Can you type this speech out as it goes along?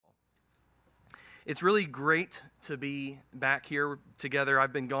It's really great to be back here together.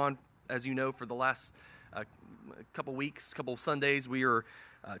 I've been gone, as you know, for the last couple weeks, couple Sundays. We were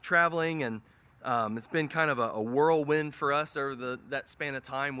traveling, and it's been kind of a whirlwind for us over that span of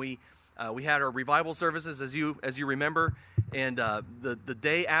time. We had our revival services, as you remember, and the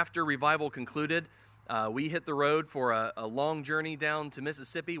day after revival concluded, we hit the road for a long journey down to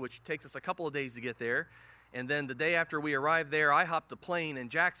Mississippi, which takes us a couple of days to get there. And then the day after we arrived there, I hopped a plane in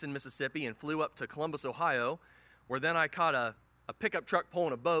Jackson, Mississippi, and flew up to Columbus, Ohio, where then I caught a pickup truck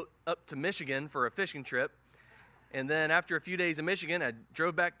pulling a boat up to Michigan for a fishing trip. And then after a few days in Michigan, I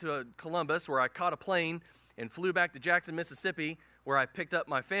drove back to Columbus, where I caught a plane and flew back to Jackson, Mississippi, where I picked up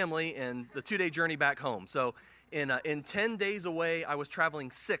my family and the 2-day journey back home. So in 10 days away, I was traveling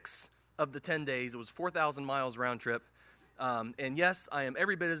 6 of the 10 days. It was 4,000 miles round trip. And yes, I am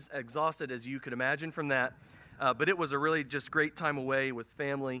every bit as exhausted as you could imagine from that. But it was a really just great time away with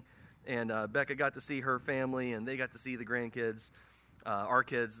family. And Becca got to see her family, and they got to see the grandkids, our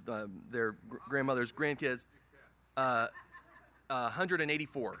kids, their grandmother's grandkids.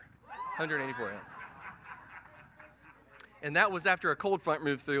 184. 184, yeah. And that was after a cold front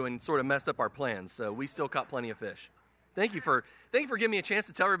moved through and sort of messed up our plans. So we still caught plenty of fish. Thank you for giving me a chance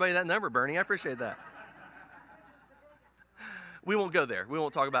to tell everybody that number, Bernie. I appreciate that. We won't go there. We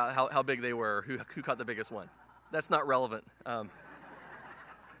won't talk about how big they were, or who caught the biggest one. That's not relevant.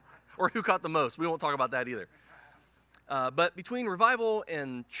 Or who caught the most. We won't talk about that either. But between revival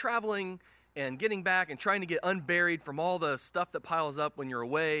and traveling and getting back and trying to get unburied from all the stuff that piles up when you're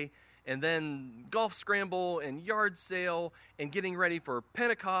away, and then golf scramble and yard sale and getting ready for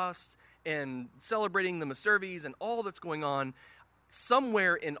Pentecost and celebrating the Maservis and all that's going on,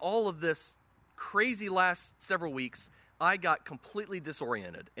 somewhere in all of this crazy last several weeks, I got completely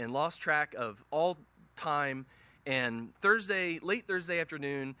disoriented and lost track of all time. And late Thursday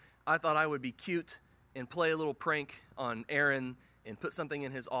afternoon, I thought I would be cute and play a little prank on Aaron and put something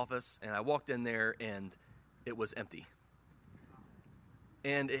in his office. And I walked in there, and it was empty.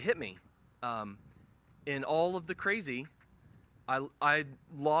 And it hit me. In all of the crazy, I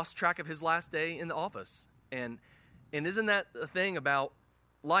lost track of his last day in the office. And isn't that a thing about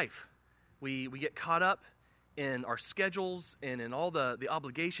life? We get caught up in our schedules and in all the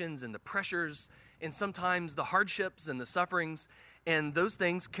obligations and the pressures and sometimes the hardships and the sufferings, and those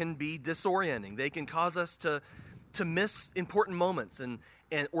things can be disorienting. They can cause us to miss important moments and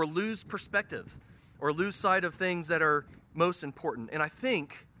or lose perspective or lose sight of things that are most important. And I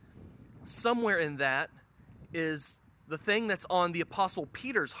think somewhere in that is the thing that's on the Apostle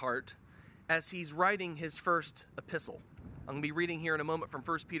Peter's heart as he's writing his first epistle. I'm going to be reading here in a moment from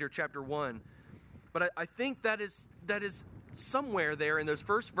 1 Peter chapter 1. But I think that is somewhere there in those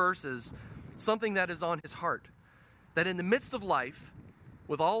first verses something that is on his heart. That in the midst of life,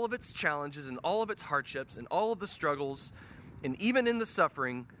 with all of its challenges and all of its hardships and all of the struggles, and even in the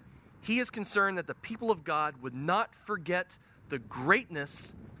suffering, he is concerned that the people of God would not forget the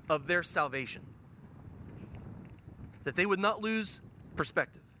greatness of their salvation. That they would not lose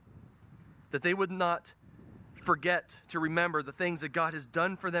perspective. That they would not forget to remember the things that God has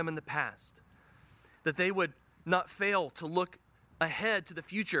done for them in the past. That they would not fail to look ahead to the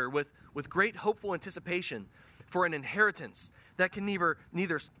future with great hopeful anticipation for an inheritance that can neither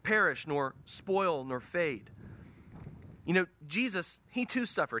perish nor spoil nor fade. You know, Jesus, he too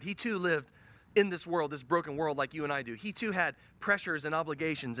suffered. He too lived in this world, this broken world like you and I do. He too had pressures and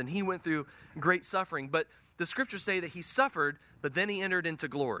obligations, and he went through great suffering. But the scriptures say that he suffered, but then he entered into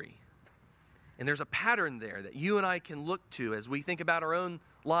glory. And there's a pattern there that you and I can look to as we think about our own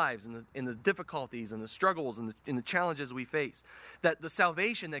lives and the difficulties and the struggles and the challenges we face. That the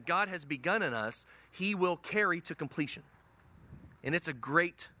salvation that God has begun in us, he will carry to completion. And it's a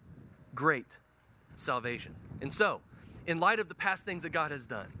great, great salvation. And so, in light of the past things that God has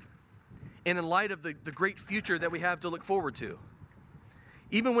done, and in light of the great future that we have to look forward to,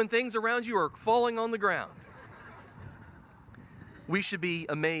 even when things around you are falling on the ground, we should be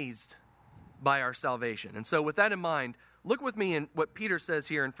amazed by our salvation. And so with that in mind, look with me in what Peter says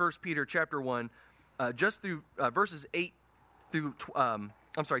here in 1 Peter chapter 1, just through verses 10 through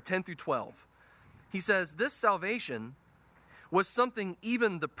 12. He says, "This salvation was something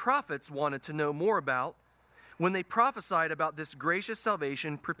even the prophets wanted to know more about when they prophesied about this gracious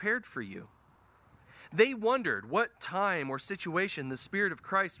salvation prepared for you. They wondered what time or situation the Spirit of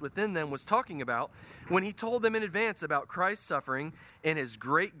Christ within them was talking about when he told them in advance about Christ's suffering and his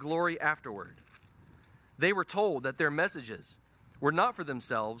great glory afterward. They were told that their messages were not for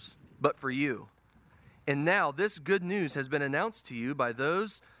themselves, but for you. And now this good news has been announced to you by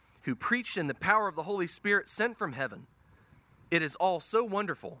those who preached in the power of the Holy Spirit sent from heaven. It is all so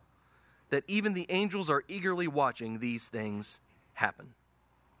wonderful that even the angels are eagerly watching these things happen.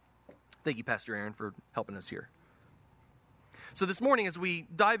 Thank you, Pastor Aaron, for helping us here. So this morning, as we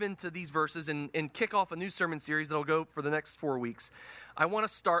dive into these verses and kick off a new sermon series that will go for the next 4 weeks, I want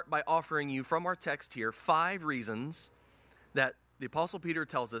to start by offering you from our text here 5 reasons that the Apostle Peter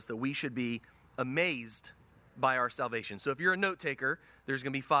tells us that we should be amazed by our salvation. So if you're a note taker, there's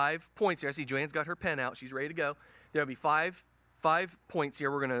going to be 5 points here. I see Joanne's got her pen out. She's ready to go. There'll be five points here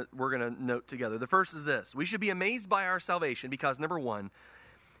we're gonna note together. The first is this: we should be amazed by our salvation because, number 1,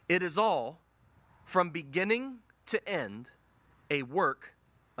 it is all, from beginning to end, a work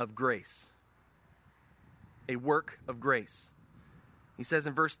of grace. A work of grace. He says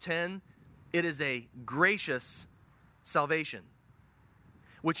in verse 10, it is a gracious salvation,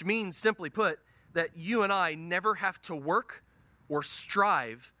 which means, simply put, that you and I never have to work or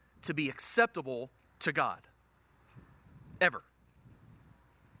strive to be acceptable to God. Ever.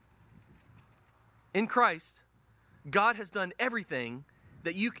 In Christ, God has done everything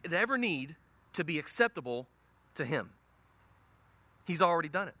that you could ever need to be acceptable to Him. He's already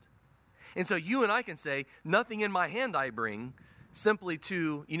done it. And so you and I can say, nothing in my hand I bring, simply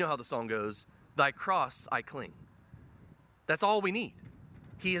to, you know how the song goes, thy cross I cling. That's all we need.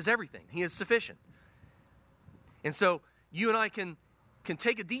 He is everything. He is sufficient. And so you and I can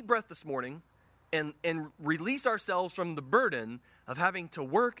take a deep breath this morning and release ourselves from the burden of having to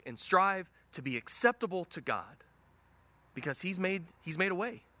work and strive to be acceptable to God, because He's made a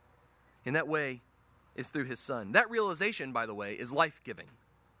way. And that way is through His Son. That realization, by the way, is life-giving.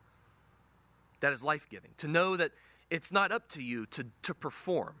 That is life-giving. To know that it's not up to you to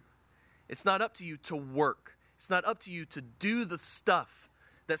perform. It's not up to you to work. It's not up to you to do the stuff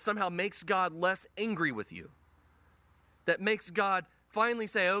that somehow makes God less angry with you. That makes God finally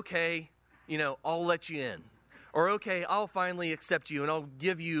say, okay, I'll let you in. Or, okay, I'll finally accept you and I'll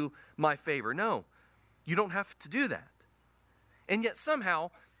give you my favor. No, you don't have to do that. And yet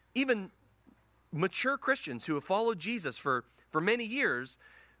somehow, even mature Christians who have followed Jesus for many years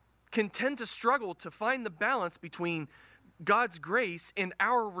can tend to struggle to find the balance between God's grace and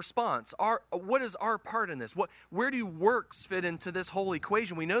our response. What is our part in this? Where do works fit into this whole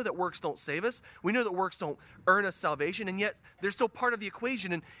equation? We know that works don't save us. We know that works don't earn us salvation, and yet they're still part of the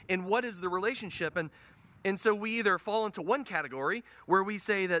equation. And what is the relationship? And so we either fall into one category where we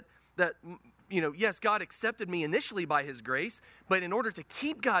say that yes, God accepted me initially by His grace, but in order to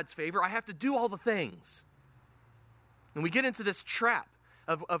keep God's favor, I have to do all the things. And we get into this trap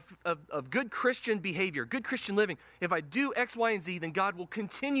of good Christian behavior, good Christian living. If I do X, Y, and Z, then God will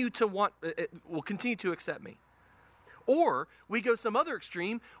continue to accept me. Or we go some other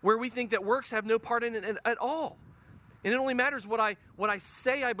extreme where we think that works have no part in it at all. And it only matters what I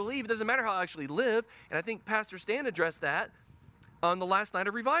say I believe. It doesn't matter how I actually live. And I think Pastor Stan addressed that on the last night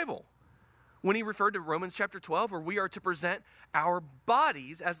of revival, when he referred to Romans chapter 12, where we are to present our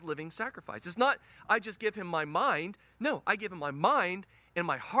bodies as living sacrifice. It's not, I just give Him my mind. No, I give Him my mind and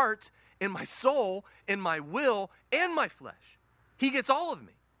my heart and my soul and my will and my flesh. He gets all of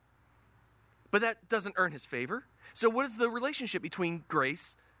me. But that doesn't earn His favor. So what is the relationship between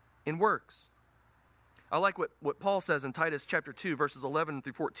grace and works? I like what Paul says in Titus chapter 2, verses 11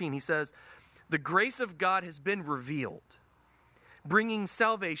 through 14. He says, the grace of God has been revealed, bringing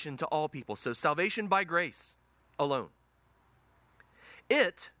salvation to all people. So salvation by grace alone.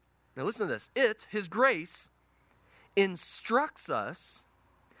 Now listen to this, His grace, instructs us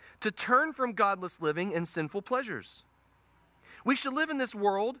to turn from godless living and sinful pleasures. We should live in this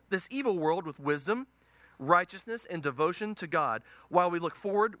world, this evil world, with wisdom, righteousness, and devotion to God, while we look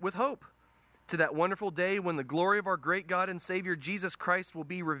forward with hope to that wonderful day when the glory of our great God and Savior Jesus Christ will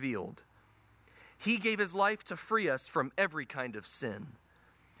be revealed. He gave His life to free us from every kind of sin,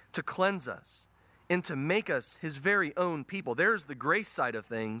 to cleanse us, and to make us His very own people. There's the grace side of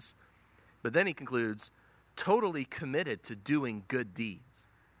things. But then he concludes, totally committed to doing good deeds.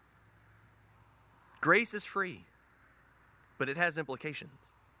 Grace is free, but it has implications.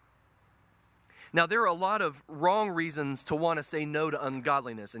 Now, there are a lot of wrong reasons to want to say no to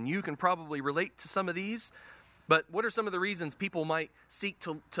ungodliness, and you can probably relate to some of these. But what are some of the reasons people might seek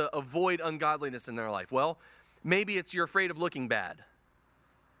to avoid ungodliness in their life? Well, maybe it's you're afraid of looking bad.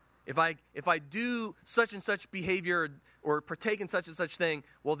 If I do such and such behavior or partake in such and such thing,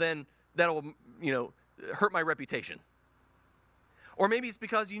 well then that'll hurt my reputation. Or maybe it's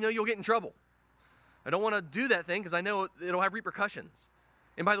because you'll get in trouble. I don't want to do that thing because I know it'll have repercussions.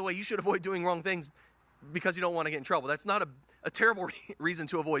 And by the way, you should avoid doing wrong things because you don't want to get in trouble. That's not a terrible reason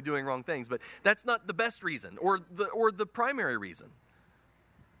to avoid doing wrong things, but that's not the best reason or the primary reason.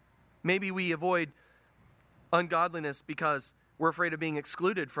 Maybe we avoid ungodliness because we're afraid of being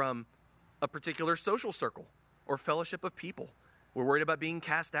excluded from a particular social circle or fellowship of people. We're worried about being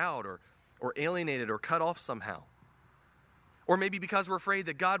cast out or alienated or cut off somehow. Or maybe because we're afraid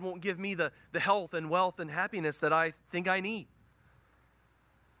that God won't give me the health and wealth and happiness that I think I need.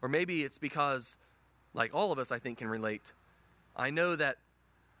 Or maybe it's because, like all of us I think can relate, I know that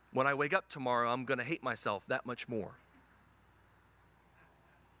when I wake up tomorrow, I'm going to hate myself that much more.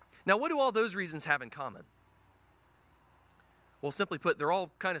 Now, what do all those reasons have in common? Well, simply put, they're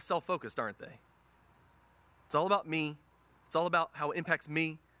all kind of self-focused, aren't they? It's all about me. It's all about how it impacts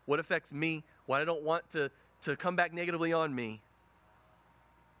me, what affects me, what I don't want to come back negatively on me.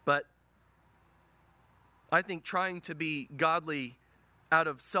 But I think trying to be godly out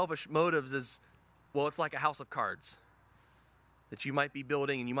of selfish motives is, well, it's like a house of cards that you might be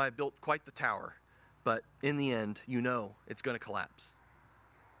building, and you might have built quite the tower, but in the end, you know it's going to collapse.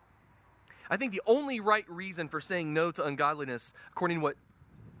 I think the only right reason for saying no to ungodliness, according to what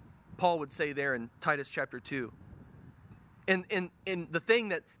Paul would say there in Titus chapter 2, and the thing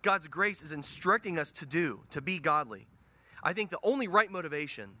that God's grace is instructing us to do, to be godly, I think the only right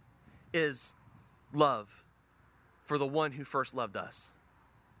motivation is love for the one who first loved us.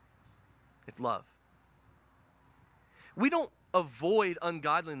 It's love. We don't avoid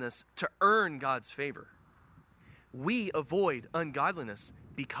ungodliness to earn God's favor. We avoid ungodliness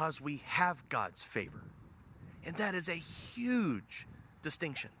because we have God's favor. And that is a huge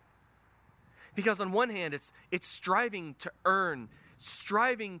distinction. Because on one hand, it's striving to earn,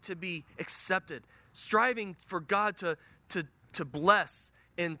 striving to be accepted, striving for God to bless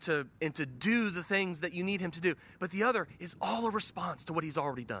and to do the things that you need him to do. But the other is all a response to what he's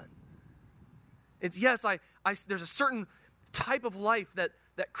already done. It's, yes, there's a certain type of life that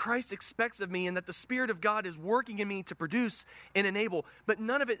Christ expects of me and that the Spirit of God is working in me to produce and enable, but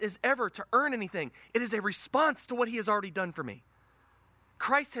none of it is ever to earn anything. It is a response to what he has already done for me.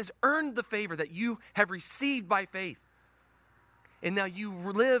 Christ has earned the favor that you have received by faith. And now you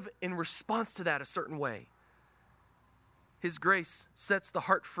live in response to that a certain way. His grace sets the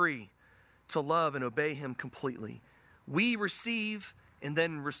heart free to love and obey him completely. We receive and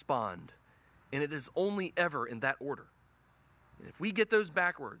then respond. And it is only ever in that order. And if we get those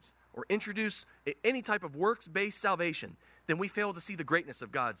backwards or introduce any type of works-based salvation, then we fail to see the greatness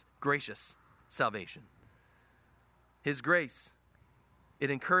of God's gracious salvation. His grace, it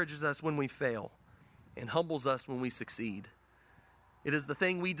encourages us when we fail and humbles us when we succeed. It is the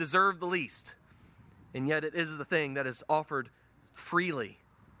thing we deserve the least, and yet it is the thing that is offered freely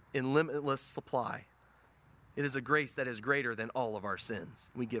in limitless supply. It is a grace that is greater than all of our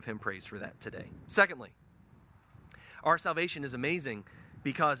sins. We give him praise for that today. Secondly, our salvation is amazing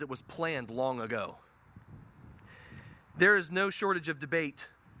because it was planned long ago. There is no shortage of debate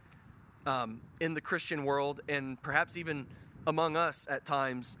in the Christian world, and perhaps even among us at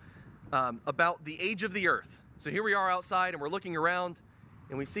times, about the age of the earth. So here we are outside, and we're looking around,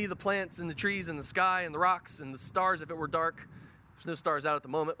 and we see the plants and the trees and the sky and the rocks and the stars if it were dark. There's no stars out at the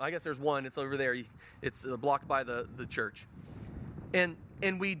moment. I guess there's one. It's over there. It's blocked by the church. And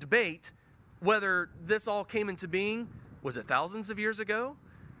we debate whether this all came into being. Was it thousands of years ago?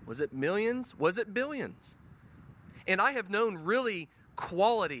 Was it millions? Was it billions? And I have known really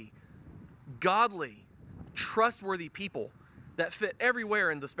quality, godly, trustworthy people that fit everywhere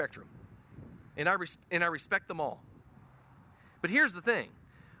in the spectrum. And I respect them all. But here's the thing.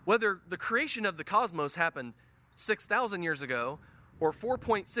 Whether the creation of the cosmos happened 6,000 years ago or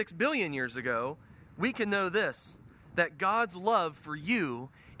 4.6 billion years ago, we can know this, that God's love for you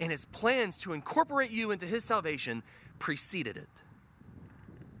and his plans to incorporate you into his salvation preceded it.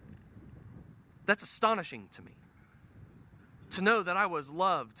 That's astonishing to me, to know that I was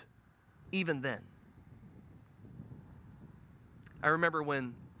loved even then. I remember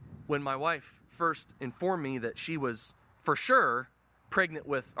when my wife first informed me that she was for sure pregnant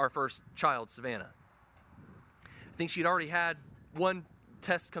with our first child, Savannah. I think she'd already had one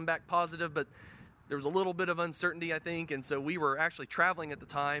test come back positive, but there was a little bit of uncertainty, I think, and so we were actually traveling at the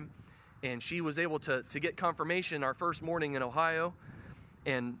time, and she was able to get confirmation our first morning in Ohio,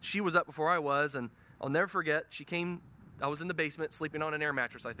 and she was up before I was, and I'll never forget, she came, I was in the basement sleeping on an air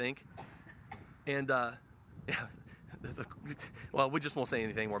mattress, I think, and, well, we just won't say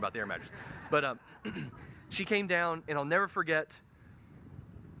anything more about the air mattress, but she came down, and I'll never forget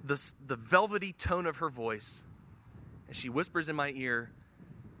the velvety tone of her voice as she whispers in my ear,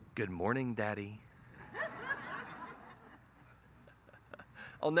 "Good morning, Daddy."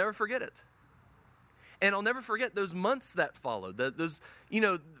 I'll never forget it. And I'll never forget those months that followed. Those,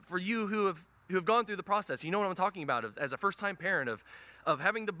 for you who have gone through the process, you know what I'm talking about as a first-time parent of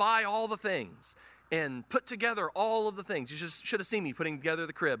having to buy all the things and put together all of the things. You just should have seen me putting together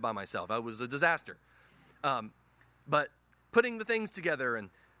the crib by myself. I was a disaster. But putting the things together and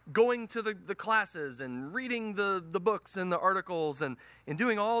going to the classes and reading the books and the articles and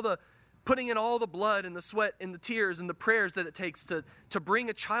doing putting in all the blood and the sweat and the tears and the prayers that it takes to bring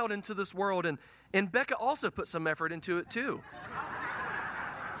a child into this world. And Becca also put some effort into it too.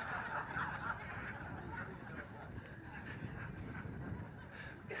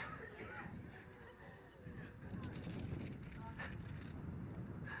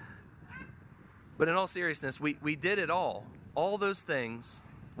 But in all seriousness, we did it all those things.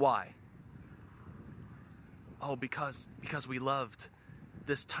 Why? Oh, because we loved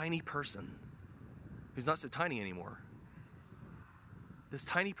this tiny person who's not so tiny anymore. This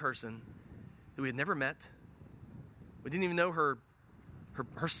tiny person that we had never met. We didn't even know her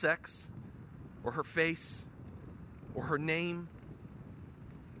sex or her face or her name.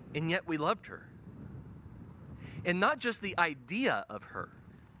 And yet we loved her. And not just the idea of her.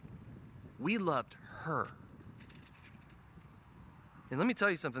 We loved her. And let me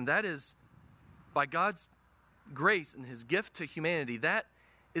tell you something. That is, by God's grace and his gift to humanity, that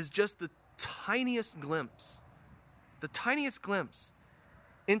is just the tiniest glimpse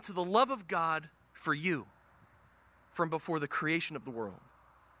into the love of God for you from before the creation of the world.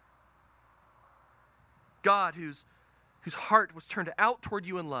 God, whose heart was turned out toward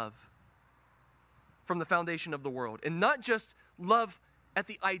you in love from the foundation of the world. And not just love at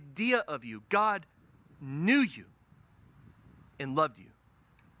the idea of you. God knew you and loved you.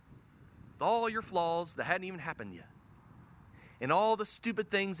 With all your flaws that hadn't even happened yet. And all the stupid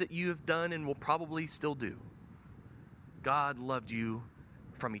things that you have done and will probably still do. God loved you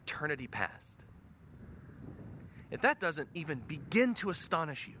from eternity past. If that doesn't even begin to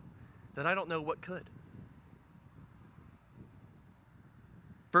astonish you, then I don't know what could.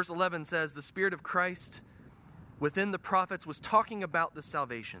 Verse 11 says, the Spirit of Christ within the prophets was talking about the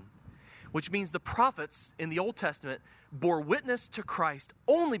salvation, which means the prophets in the Old Testament bore witness to Christ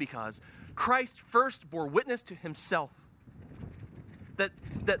only because Christ first bore witness to himself.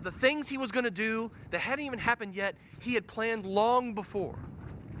 That the things he was going to do that hadn't even happened yet, he had planned long before.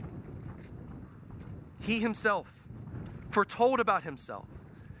 He himself foretold about himself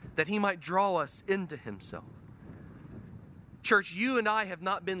that he might draw us into himself. Church, you and I have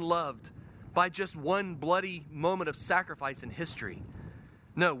not been loved by just one bloody moment of sacrifice in history.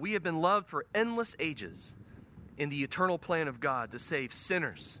 No, we have been loved for endless ages in the eternal plan of God to save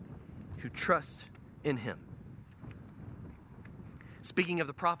sinners who trust in him. Speaking of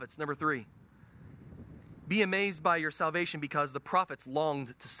the prophets, number 3, be amazed by your salvation because the prophets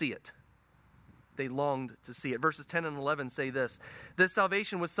longed to see it. They longed to see it. Verses 10 and 11 say this. This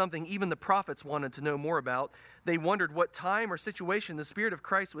salvation was something even the prophets wanted to know more about. They wondered what time or situation the Spirit of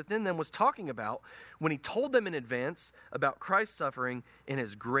Christ within them was talking about when he told them in advance about Christ's suffering and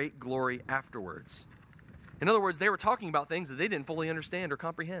his great glory afterwards. In other words, they were talking about things that they didn't fully understand or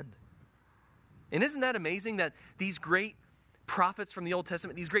comprehend. And isn't that amazing that these great prophets from the Old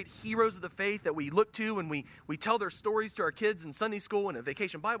Testament, these great heroes of the faith that we look to and we tell their stories to our kids in Sunday school and at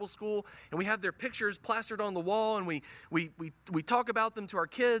Vacation Bible School, and we have their pictures plastered on the wall, and we talk about them to our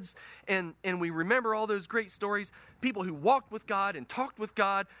kids, and we remember all those great stories, people who walked with God and talked with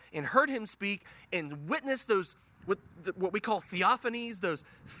God and heard him speak and witnessed those what we call theophanies, those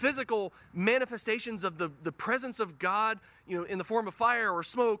physical manifestations of the presence of God, in the form of fire or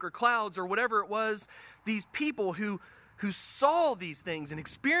smoke or clouds or whatever it was. These people who saw these things and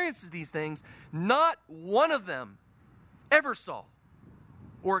experienced these things, not one of them ever saw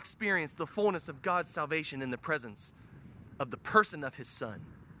or experienced the fullness of God's salvation in the presence of the person of his Son.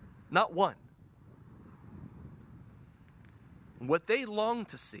 Not one. What they long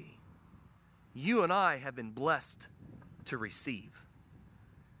to see, you and I have been blessed to receive.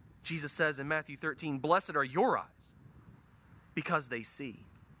 Jesus says in Matthew 13, blessed are your eyes because they see,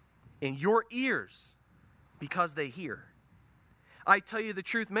 and your ears because they hear. I tell you the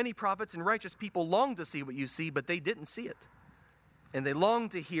truth, many prophets and righteous people long to see what you see, but they didn't see it. And they long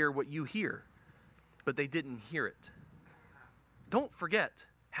to hear what you hear, but they didn't hear it. Don't forget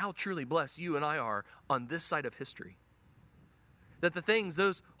how truly blessed you and I are on this side of history. That the things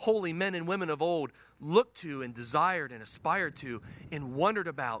those holy men and women of old looked to and desired and aspired to and wondered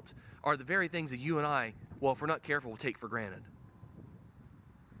about are the very things that you and I, well, if we're not careful, will take for granted.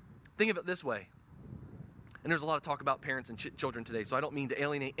 Think of it this way. And there's a lot of talk about parents and children today, so I don't mean to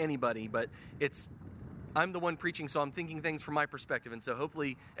alienate anybody, but I'm the one preaching, so I'm thinking things from my perspective, and so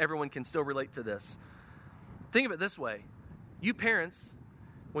hopefully everyone can still relate to this. Think of it this way. You parents,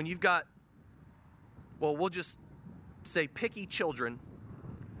 when you've got, well, we'll just say picky children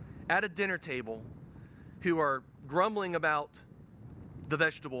at a dinner table who are grumbling about the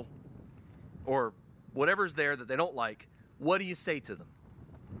vegetable or whatever's there that they don't like, what do you say to them?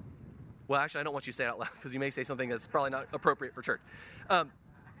 Well, actually, I don't want you to say it out loud because you may say something that's probably not appropriate for church.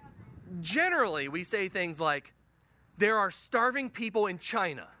 Generally, we say things like, there are starving people in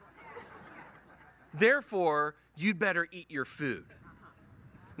China. Therefore, you'd better eat your food.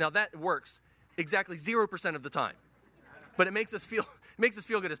 Now, that works exactly 0% of the time. But it makes us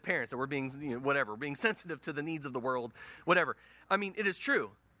feel good as parents that we're being, being sensitive to the needs of the world, whatever. I mean, it is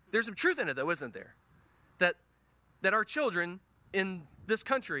true. There's some truth in it, though, isn't there? That our children in this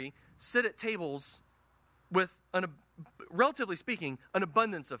country sit at tables with, relatively speaking, an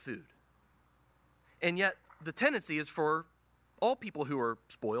abundance of food. And yet, the tendency is for all people who are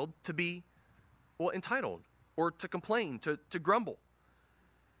spoiled to be, entitled or to complain, to grumble.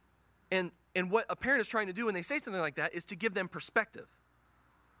 And what a parent is trying to do when they say something like that is to give them perspective.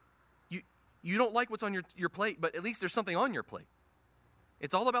 You don't like what's on your plate, but at least there's something on your plate.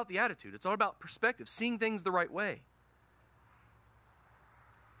 It's all about the attitude. It's all about perspective, seeing things the right way.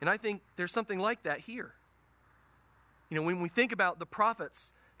 And I think there's something like that here. When we think about the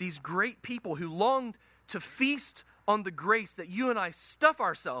prophets, these great people who longed to feast on the grace that you and I stuff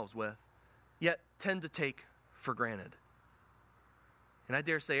ourselves with, yet tend to take for granted. And I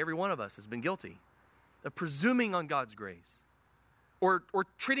dare say every one of us has been guilty of presuming on God's grace, or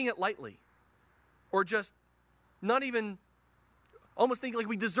treating it lightly, or just not even almost thinking like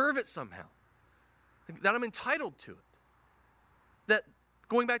we deserve it somehow, that I'm entitled to it. That,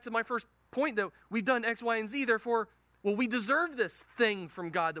 going back to my first point, that we've done X, Y, and Z, therefore, we deserve this thing from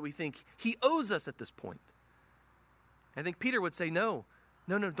God that we think He owes us at this point. I think Peter would say, no,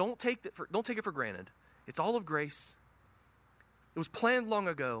 don't take it for granted. It's all of grace. It was planned long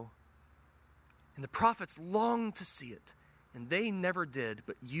ago, and the prophets longed to see it, and they never did,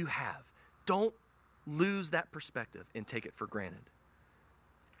 but you have. Don't lose that perspective and take it for granted.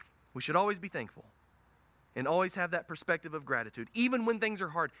 We should always be thankful and always have that perspective of gratitude, even when things are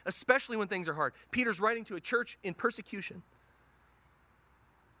hard, especially when things are hard. Peter's writing to a church in persecution.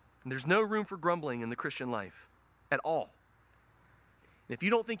 And there's no room for grumbling in the Christian life at all. And if you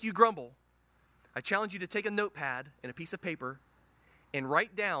don't think you grumble, I challenge you to take a notepad and a piece of paper and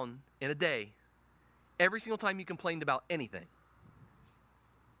write down in a day every single time you complained about anything.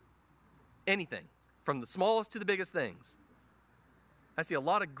 Anything, from the smallest to the biggest things. I see a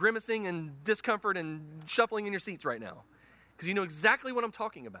lot of grimacing and discomfort and shuffling in your seats right now because you know exactly what I'm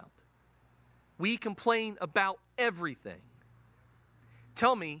talking about. We complain about everything.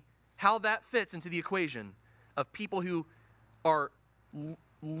 Tell me how that fits into the equation of people who are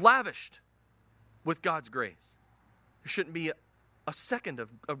lavished with God's grace. There shouldn't be a second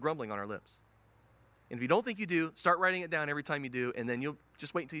of grumbling on our lips. And if you don't think you do, start writing it down every time you do, and then you'll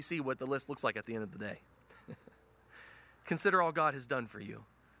just wait until you see what the list looks like at the end of the day. Consider all God has done for you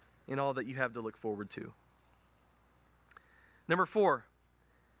and all that you have to look forward to. Number 4,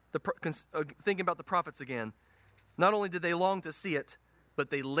 thinking about the prophets again. Not only did they long to see it,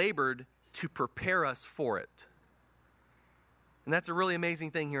 but they labored to prepare us for it. And that's a really amazing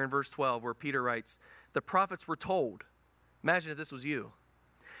thing here in verse 12 where Peter writes, the prophets were told, imagine if this was you,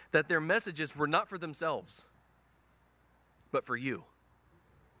 that their messages were not for themselves, but for you.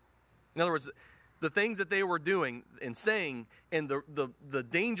 In other words, the things that they were doing and saying and the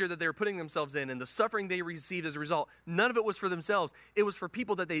danger that they were putting themselves in and the suffering they received as a result, none of it was for themselves. It was for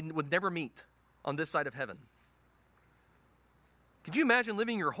people that they would never meet on this side of heaven. Could you imagine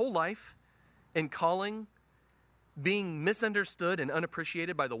living your whole life and calling, being misunderstood and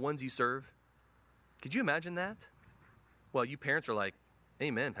unappreciated by the ones you serve? Could you imagine that? Well, you parents are like,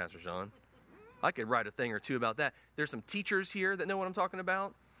 amen, Pastor Sean. I could write a thing or two about that. There's some teachers here that know what I'm talking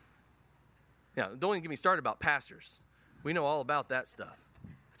about. Yeah, don't even get me started about pastors. We know all about that stuff.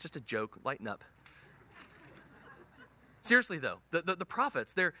 It's just a joke. Lighten up. Seriously, though, the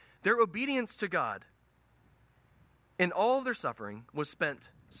prophets, their obedience to God and all of their suffering was spent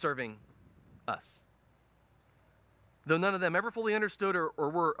serving us. Though none of them ever fully understood or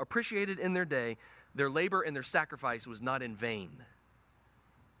were appreciated in their day, their labor and their sacrifice was not in vain.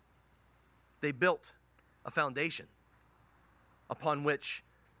 They built a foundation upon which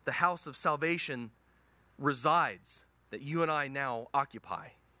the house of salvation resides that you and I now occupy.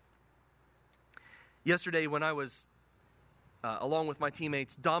 Yesterday when I was, along with my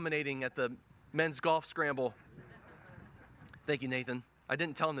teammates, dominating at the men's golf scramble, thank you, Nathan. I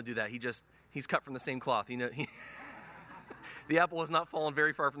didn't tell him to do that. He's cut from the same cloth. The apple has not fallen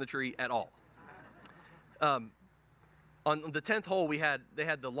very far from the tree at all. On the 10th hole, they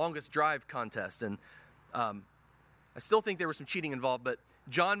had the longest drive contest, and I still think there was some cheating involved, but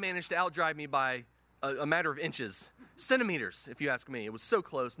John managed to outdrive me by a matter of inches, centimeters, if you ask me. It was so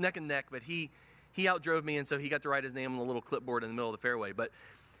close, neck and neck, but he outdrove me, and so he got to write his name on the little clipboard in the middle of the fairway. But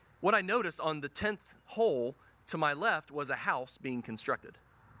what I noticed on the 10th hole to my left was a house being constructed.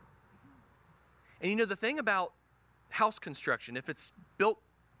 And you know, the thing about house construction, if it's built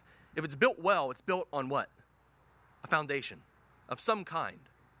well, it's built on what? A foundation of some kind.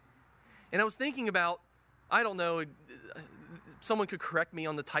 And I was thinking about, I don't know, someone could correct me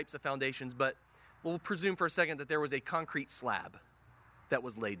on the types of foundations, but we'll presume for a second that there was a concrete slab that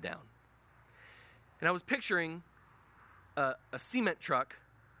was laid down. And I was picturing a cement truck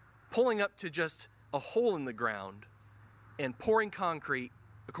pulling up to just a hole in the ground and pouring concrete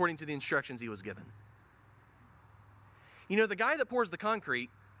according to the instructions he was given. You know, the guy that pours the concrete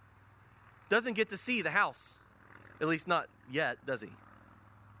doesn't get to see the house. At least not yet, does he?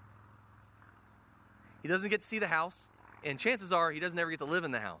 He doesn't get to see the house, and chances are he doesn't ever get to live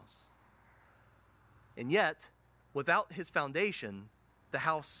in the house. And yet, without his foundation, the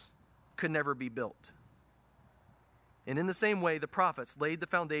house could never be built. And in the same way, the prophets laid the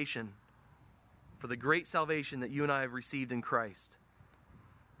foundation for the great salvation that you and I have received in Christ.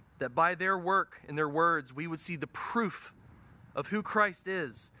 That by their work and their words, we would see the proof of who Christ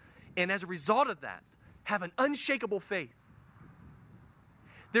is. And as a result of that, have an unshakable faith.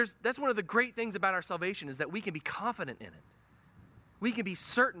 That's one of the great things about our salvation, is that we can be confident in it. We can be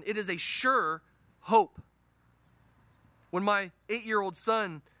certain. It is a sure hope. When my 8-year-old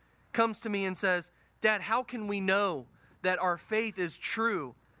son comes to me and says, "Dad, how can we know that our faith is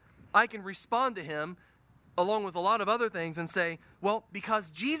true?" I can respond to him, along with a lot of other things, and say, well, because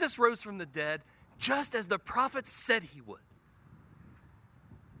Jesus rose from the dead, just as the prophets said he would.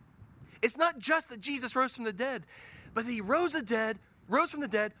 It's not just that Jesus rose from the dead, but that he rose from the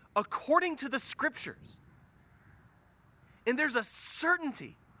dead according to the Scriptures. And there's a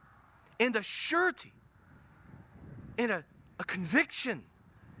certainty and a surety and a conviction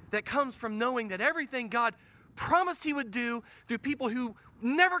that comes from knowing that everything God promised he would do through people who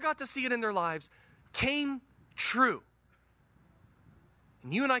never got to see it in their lives came true.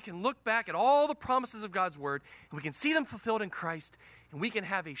 And you and I can look back at all the promises of God's word, and we can see them fulfilled in Christ, and we can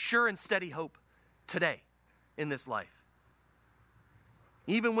have a sure and steady hope today in this life.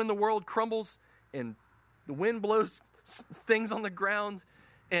 Even when the world crumbles and the wind blows things on the ground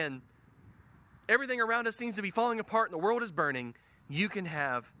and everything around us seems to be falling apart and the world is burning, you can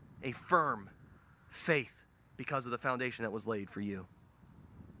have a firm faith because of the foundation that was laid for you.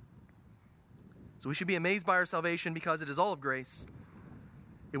 So we should be amazed by our salvation because it is all of grace.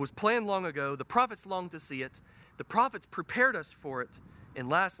 It was planned long ago. The prophets longed to see it. The prophets prepared us for it. And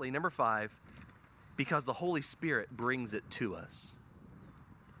lastly, number 5, because the Holy Spirit brings it to us.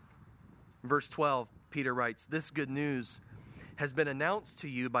 Verse 12, Peter writes, "This good news has been announced to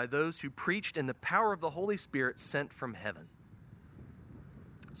you by those who preached in the power of the Holy Spirit sent from heaven."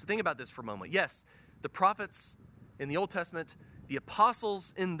 So think about this for a moment. Yes, the prophets in the Old Testament, the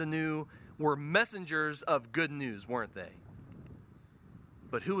apostles in the New, were messengers of good news, weren't they?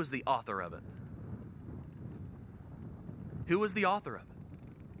 But who was the author of it? Who was the author of it?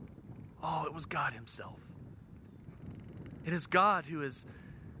 Oh, it was God himself. It is God who is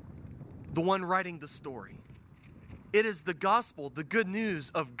the one writing the story. It is the gospel, the good news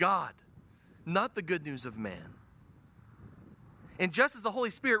of God, not the good news of man. And just as the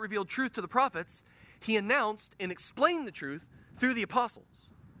Holy Spirit revealed truth to the prophets, he announced and explained the truth through the apostles.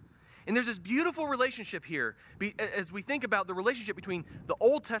 And there's this beautiful relationship here as we think about the relationship between the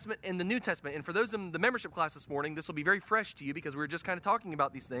Old Testament and the New Testament. And for those in the membership class this morning, this will be very fresh to you because we were just kind of talking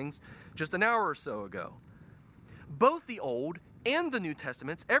about these things just an hour or so ago. Both the Old and the New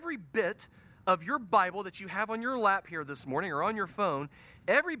Testaments, every bit of your Bible that you have on your lap here this morning or on your phone,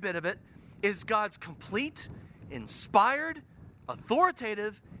 every bit of it is God's complete, inspired,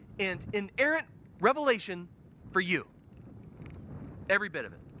 authoritative, and inerrant revelation for you. Every bit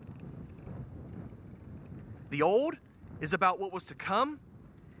of it. The Old is about what was to come,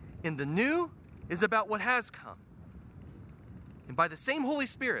 and the New is about what has come. And by the same Holy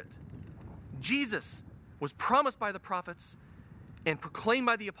Spirit, Jesus was promised by the prophets and proclaimed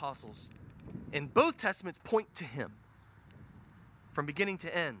by the apostles, and both testaments point to him from beginning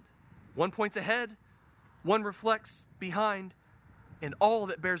to end. One points ahead, one reflects behind, and all of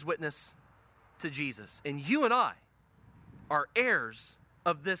it bears witness to Jesus. And you and I are heirs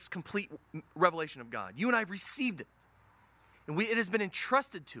of this complete revelation of God. You and I have received it. And it has been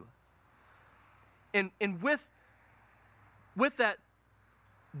entrusted to us. And with that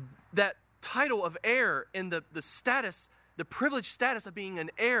title of heir and the status, the privileged status of being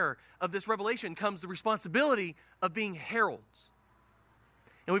an heir of this revelation comes the responsibility of being heralds.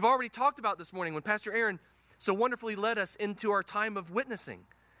 And we've already talked about this morning when Pastor Aaron so wonderfully led us into our time of witnessing.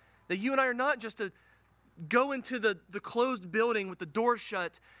 That you and I are not just to go into the closed building with the doors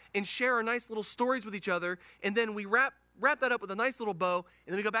shut and share our nice little stories with each other, and then we wrap that up with a nice little bow,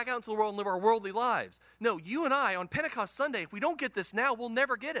 and then we go back out into the world and live our worldly lives. No, you and I, on Pentecost Sunday, if we don't get this now, we'll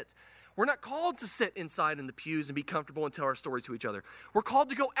never get it. We're not called to sit inside in the pews and be comfortable and tell our story to each other. We're called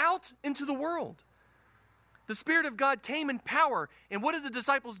to go out into the world. The Spirit of God came in power, and what did the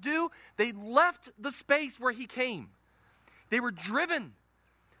disciples do? They left the space where he came. They were driven.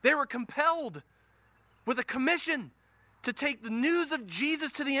 They were compelled with a commission to take the news of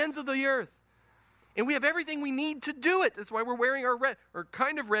Jesus to the ends of the earth. And we have everything we need to do it. That's why we're wearing our red, or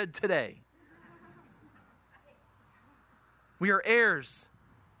kind of red today. We are heirs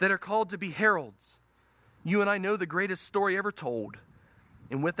that are called to be heralds. You and I know the greatest story ever told.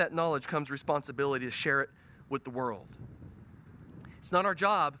 And with that knowledge comes responsibility to share it with the world. It's not our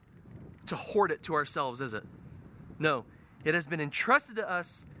job to hoard it to ourselves, is it? No, it has been entrusted to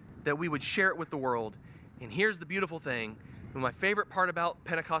us that we would share it with the world. And here's the beautiful thing, and my favorite part about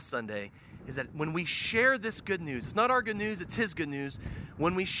Pentecost Sunday is that when we share this good news, it's not our good news, it's his good news.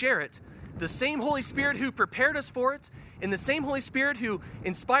 When we share it, the same Holy Spirit who prepared us for it, and the same Holy Spirit who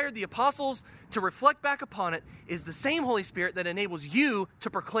inspired the apostles to reflect back upon it, is the same Holy Spirit that enables you to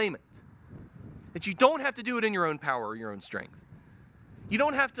proclaim it. That you don't have to do it in your own power or your own strength. You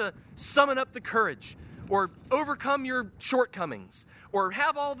don't have to summon up the courage or overcome your shortcomings or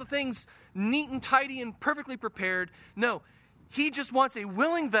have all the things neat and tidy and perfectly prepared. No, he just wants a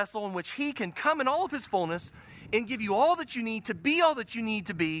willing vessel in which he can come in all of his fullness and give you all that you need to be all that you need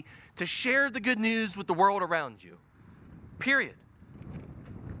to be to share the good news with the world around you. Period.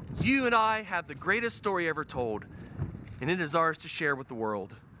 You and I have the greatest story ever told, and it is ours to share with the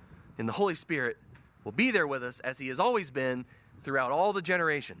world. And the Holy Spirit will be there with us as he has always been throughout all the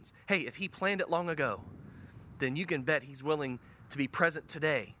generations. Hey, if he planned it long ago, then you can bet he's willing to be present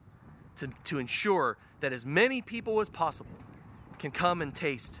today to ensure that as many people as possible can come and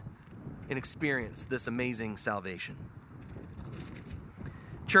taste and experience this amazing salvation.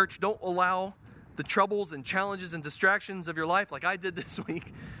 Church, don't allow the troubles and challenges and distractions of your life, like I did this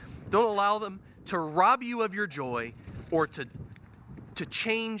week, don't allow them to rob you of your joy or to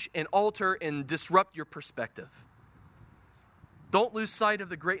change and alter and disrupt your perspective. Don't lose sight of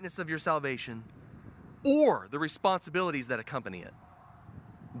the greatness of your salvation or the responsibilities that accompany it.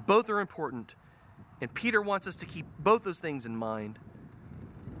 Both are important, and Peter wants us to keep both those things in mind.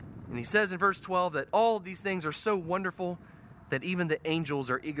 And he says in verse 12 that all of these things are so wonderful that even the angels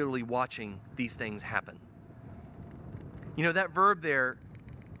are eagerly watching these things happen. You know, that verb there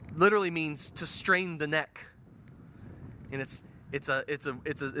literally means to strain the neck. And it's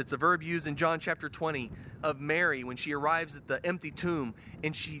a verb used in John chapter 20 of Mary when she arrives at the empty tomb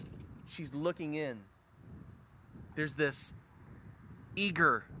and she's looking in. There's this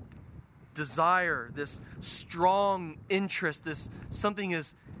eager desire, this strong interest, this something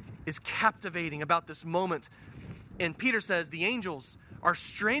is captivating about this moment. And Peter says the angels are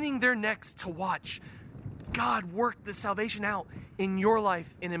straining their necks to watch God work the salvation out in your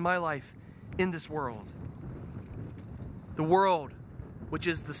life and in my life in this world. The world, which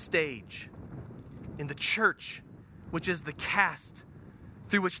is the stage, and the church, which is the cast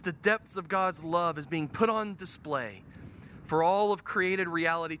through which the depths of God's love is being put on display for all of created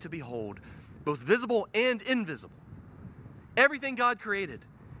reality to behold, both visible and invisible. Everything God created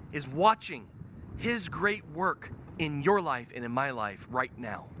is watching his great work in your life and in my life right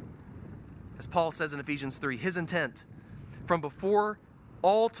now. As Paul says in Ephesians 3, his intent from before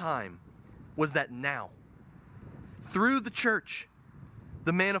all time was that now, through the church,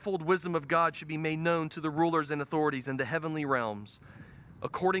 the manifold wisdom of God should be made known to the rulers and authorities in the heavenly realms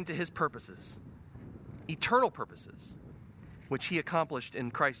according to his purposes, eternal purposes, which he accomplished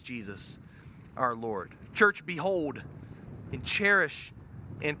in Christ Jesus our Lord. Church, behold and cherish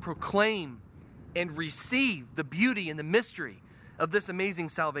and proclaim and receive the beauty and the mystery of this amazing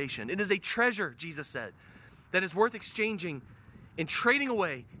salvation. It is a treasure, Jesus said, that is worth exchanging and trading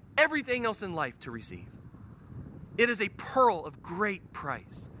away everything else in life to receive. It is a pearl of great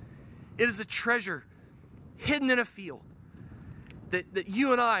price. It is a treasure hidden in a field that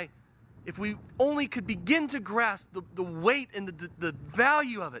you and I, if we only could begin to grasp the weight and the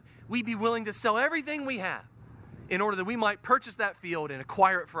value of it, we'd be willing to sell everything we have in order that we might purchase that field and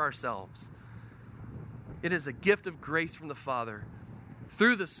acquire it for ourselves. It is a gift of grace from the Father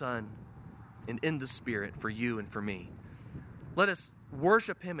through the Son and in the Spirit for you and for me. Let us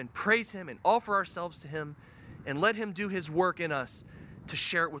worship him and praise him and offer ourselves to him and let him do his work in us to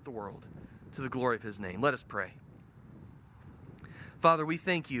share it with the world to the glory of his name. Let us pray. Father, we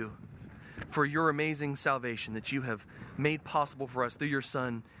thank you for your amazing salvation that you have made possible for us through your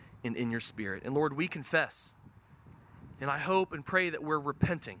Son and in your Spirit. And Lord, we confess, and I hope and pray that we're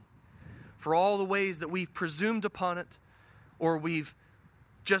repenting for all the ways that we've presumed upon it, or we've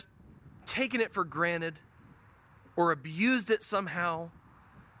just taken it for granted, or abused it somehow,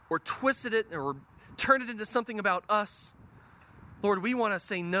 or twisted it, or turned it into something about us. Lord, we want to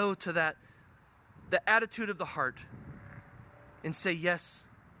say no to that, the attitude of the heart, and say yes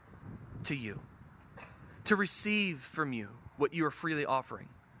to you, to receive from you what you are freely offering,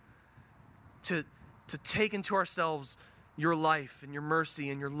 to take into ourselves your life and your mercy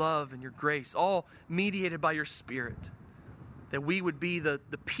and your love and your grace, all mediated by your Spirit, that we would be the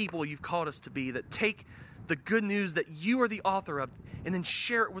people you've called us to be, that take the good news that you are the author of and then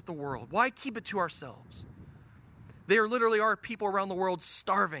share it with the world. Why keep it to ourselves? There literally are people around the world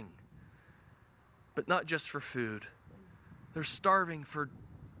starving, but not just for food. They're starving for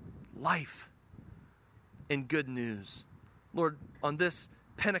life and good news. Lord, on this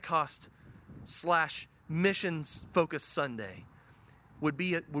Pentecost/missions-focused Sunday, would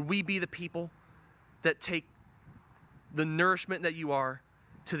we be the people that take the nourishment that you are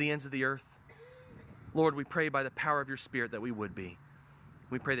to the ends of the earth? Lord, we pray by the power of your Spirit that we would be.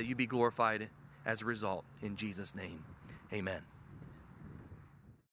 We pray that you be glorified as a result. In Jesus' name, amen.